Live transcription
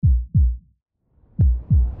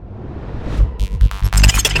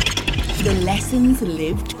Lessons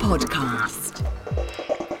Lived podcast.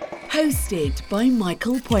 Hosted by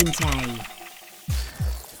Michael Puente.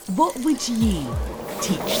 What would you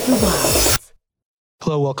teach the world?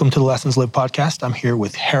 Hello, welcome to the Lessons Lived podcast. I'm here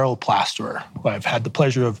with Harold Plasterer, who I've had the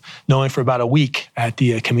pleasure of knowing for about a week at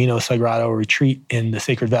the Camino Sagrado retreat in the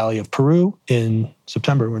Sacred Valley of Peru in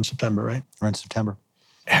September. We're in September, right? We're in September.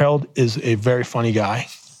 Harold is a very funny guy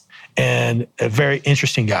and a very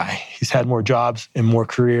interesting guy. He's had more jobs and more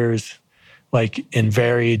careers, like in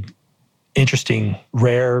varied, interesting,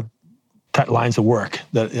 rare lines of work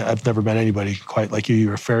that I've never met anybody quite like you.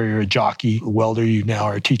 You're a farrier, a jockey, a welder. You now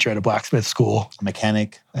are a teacher at a blacksmith school. A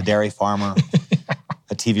mechanic, a dairy farmer,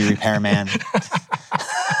 a TV repairman.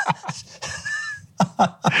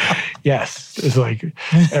 Yes. It's like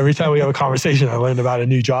every time we have a conversation, I learn about a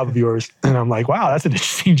new job of yours. And I'm like, wow, that's an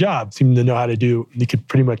interesting job. Seem to know how to do. You could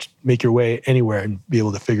pretty much make your way anywhere and be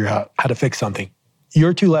able to figure out how to fix something.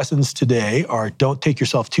 Your two lessons today are don't take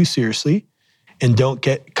yourself too seriously and don't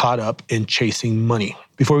get caught up in chasing money.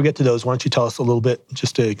 Before we get to those, why don't you tell us a little bit,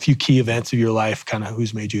 just a few key events of your life, kind of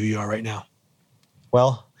who's made you who you are right now?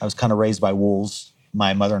 Well, I was kind of raised by wolves.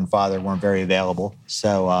 My mother and father weren't very available.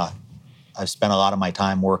 So I've spent a lot of my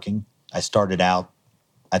time working. I started out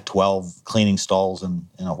at 12 cleaning stalls in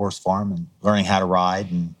a horse farm and learning how to ride.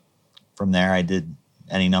 And from there, I did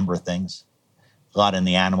any number of things. A lot in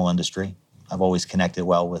the animal industry. I've always connected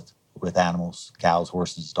well with animals, cows,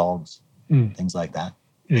 horses, dogs. Things like that.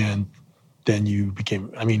 And then you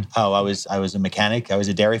became, I was a mechanic. I was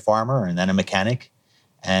a dairy farmer and then a mechanic.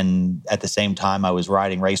 And at the same time, I was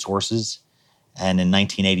riding race horses. And in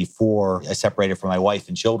 1984, I separated from my wife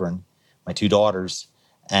and children, my two daughters,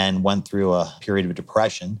 and went through a period of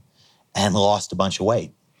depression and lost a bunch of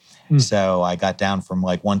weight. So I got down from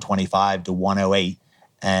like 125 to 108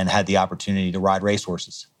 and had the opportunity to ride race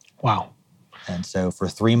horses. Wow. And so for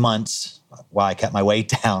 3 months, while I kept my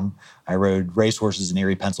weight down, I rode racehorses in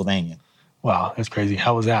Erie, Pennsylvania. Wow, that's crazy.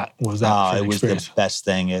 How was that? What was that? It was the best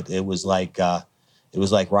thing. It was like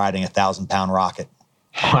riding a 1,000-pound rocket.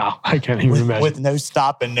 Wow, I can't even imagine. With no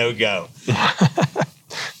stop and no go.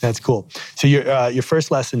 That's cool. So your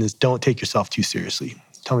first lesson is don't take yourself too seriously.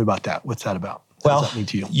 Tell me about that. What's that about? What does that mean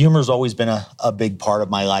to you? Humor's always been a big part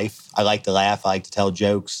of my life. I like to laugh. I like to tell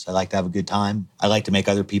jokes. I like to have a good time. I like to make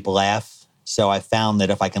other people laugh. So I found that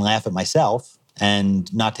if I can laugh at myself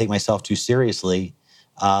and not take myself too seriously,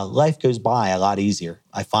 life goes by a lot easier.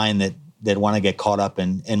 I find that when I get caught up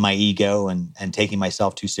in my ego and taking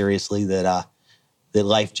myself too seriously, that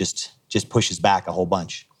life just pushes back a whole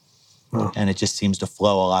bunch. Oh. And it just seems to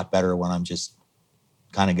flow a lot better when I'm just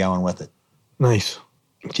kind of going with it. Nice.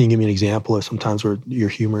 Can you give me an example of sometimes where your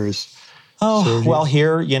humor is? Oh, well,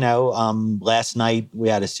 here, last night we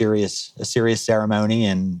had a serious ceremony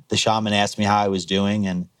and the shaman asked me how I was doing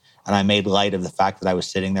and I made light of the fact that I was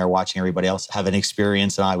sitting there watching everybody else have an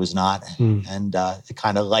experience and I was not. And it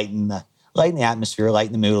kind of lightened the atmosphere,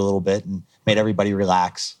 lightened the mood a little bit and made everybody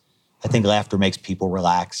relax. I think laughter makes people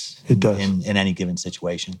relax. It does. In any given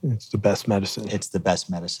situation. It's the best medicine. It's the best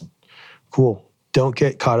medicine. Cool. Don't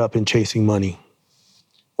get caught up in chasing money.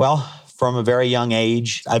 Well, from a very young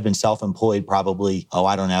age, I've been self-employed probably,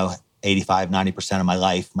 85, 90% of my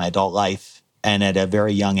life, my adult life. And at a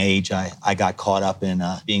very young age, I got caught up in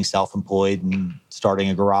being self-employed and starting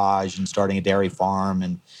a garage and starting a dairy farm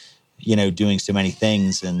and, doing so many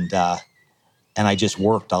things. And I just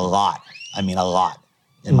worked a lot. A lot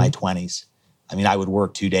in my 20s. I would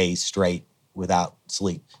work 2 days straight without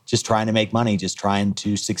sleep, just trying to make money, just trying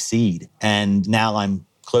to succeed. And now I'm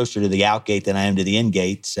closer to the out gate than I am to the in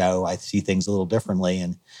gate, so I see things a little differently.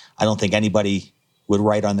 And I don't think anybody would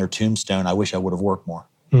write on their tombstone, I wish I would have worked more.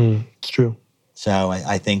 It's true. So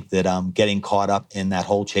I think that getting caught up in that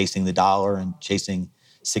whole chasing the dollar and chasing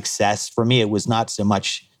success, for me, it was not so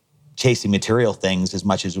much chasing material things as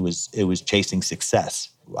much as it was chasing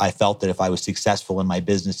success. I felt that if I was successful in my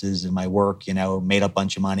businesses and my work, made a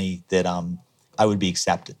bunch of money, that I would be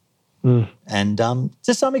accepted. And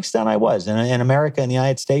to some extent I was. And in America, in the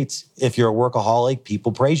United States, if you're a workaholic,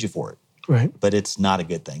 people praise you for it. Right. But it's not a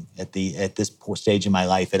good thing. At this stage in my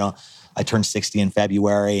life, I turned 60 in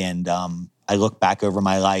February, and I look back over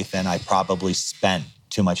my life, and I probably spent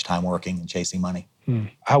too much time working and chasing money.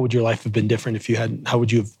 How would your life have been different if you hadn't? How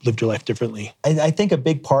would you have lived your life differently? I think a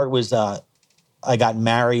big part was I got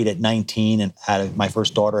married at 19 and had my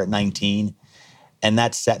first daughter at 19, and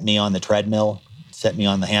that set me on the treadmill, set me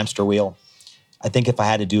on the hamster wheel. I think if I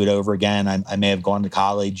had to do it over again, I may have gone to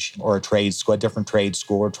college or a different trade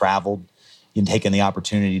school, or traveled and taken the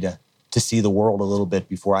opportunity to see the world a little bit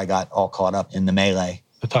before I got all caught up in the melee.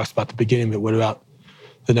 It talks about the beginning, but what about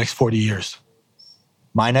the next 40 years?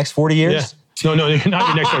 My next 40 years? Yeah. No, not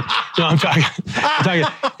your next one. No, I'm talking.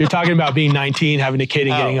 You're talking about being 19, having a kid,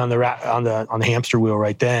 and getting on the hamster wheel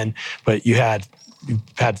right then. But you've had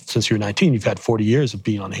since you were 19, you've had 40 years of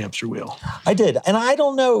being on the hamster wheel. I did, and I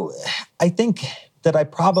don't know. I think that I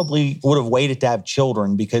probably would have waited to have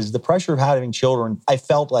children because the pressure of having children, I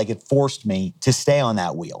felt like it forced me to stay on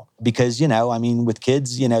that wheel. Because, with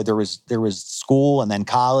kids, there was school and then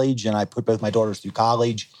college, and I put both my daughters through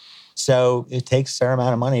college. So it takes a fair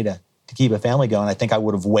amount of money to keep a family going. I think I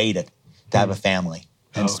would have waited to have a family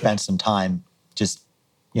and spent some time just,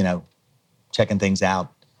 checking things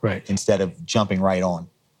out instead of jumping right on.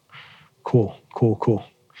 Cool.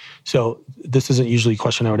 So this isn't usually a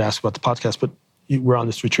question I would ask about the podcast, but we're on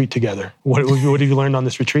this retreat together. What have you learned on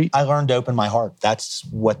this retreat? I learned to open my heart. That's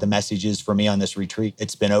what the message is for me on this retreat.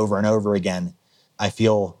 It's been over and over again. I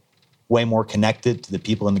feel way more connected to the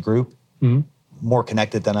people in the group, more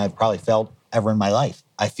connected than I've probably felt ever in my life.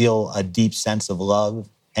 I feel a deep sense of love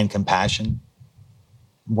and compassion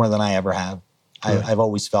more than I ever have. Really? I've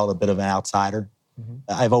always felt a bit of an outsider.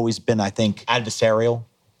 I've always been, I think, adversarial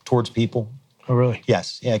towards people. Oh, really?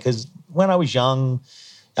 Yes. Yeah, because when I was young,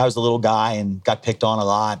 I was a little guy and got picked on a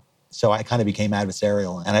lot. So I kind of became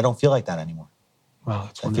adversarial, and I don't feel like that anymore. Wow,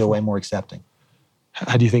 that's wonderful. I feel way more accepting.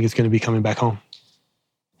 How do you think it's going to be coming back home?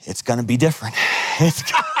 It's going to be different. It's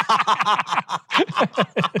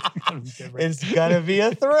going to be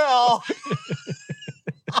a thrill.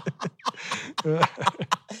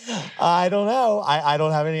 I don't know. I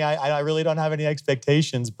don't have any. I really don't have any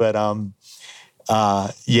expectations. But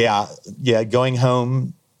going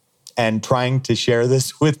home and trying to share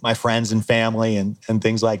this with my friends and family and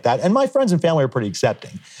things like that. And my friends and family are pretty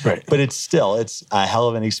accepting. Right. But it's a hell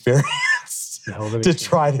of an experience to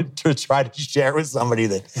try to share with somebody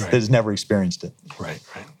that has never experienced it. Right.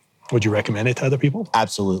 Would you recommend it to other people?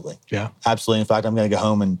 Absolutely. Yeah. Absolutely. In fact, I'm going to go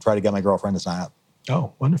home and try to get my girlfriend to sign up.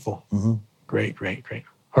 Oh, wonderful. Mm-hmm. Great.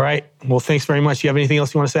 All right. Well, thanks very much. Do you have anything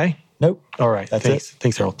else you want to say? Nope. All right. That's thanks. it.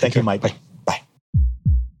 Thanks, Harold. Thank you, Mike. Bye.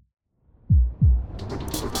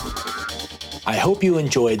 I hope you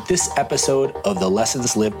enjoyed this episode of the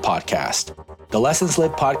Lessons Lived podcast. The Lessons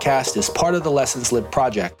Lived podcast is part of the Lessons Lived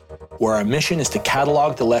project, where our mission is to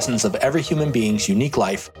catalog the lessons of every human being's unique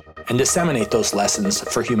life and disseminate those lessons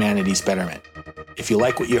for humanity's betterment. If you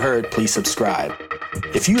like what you heard, please subscribe.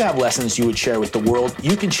 If you have lessons you would share with the world,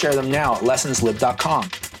 you can share them now at lessonslived.com,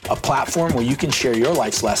 a platform where you can share your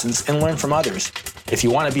life's lessons and learn from others. If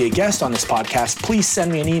you want to be a guest on this podcast, please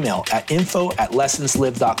send me an email at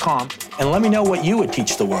info@lessonslived.com and let me know what you would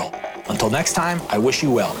teach the world. Until next time, I wish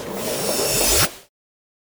you well.